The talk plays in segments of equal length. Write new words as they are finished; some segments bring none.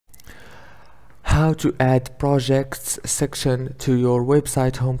how to add projects section to your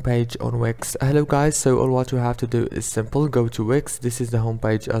website homepage on Wix. Hello guys, so all what you have to do is simple. Go to Wix. This is the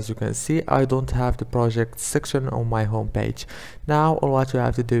homepage. As you can see, I don't have the project section on my homepage. Now all what you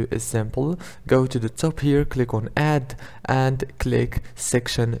have to do is simple. Go to the top here, click on add and click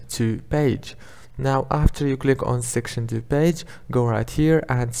section to page. Now after you click on section to page, go right here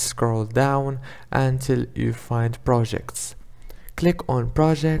and scroll down until you find projects. Click on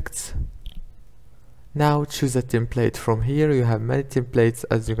projects. Now choose a template. From here you have many templates,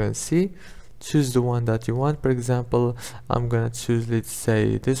 as you can see. Choose the one that you want. For example, I'm gonna choose, let's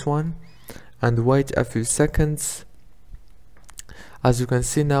say, this one, and wait a few seconds. As you can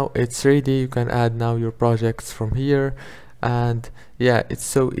see, now it's ready. You can add now your projects from here, and yeah, it's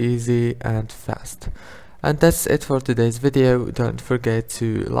so easy and fast. And that's it for today's video. Don't forget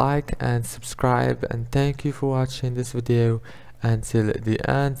to like and subscribe, and thank you for watching this video until the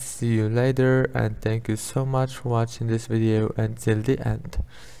end. See you later, and thank you so much for watching this video until the end.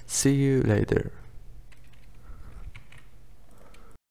 See you later.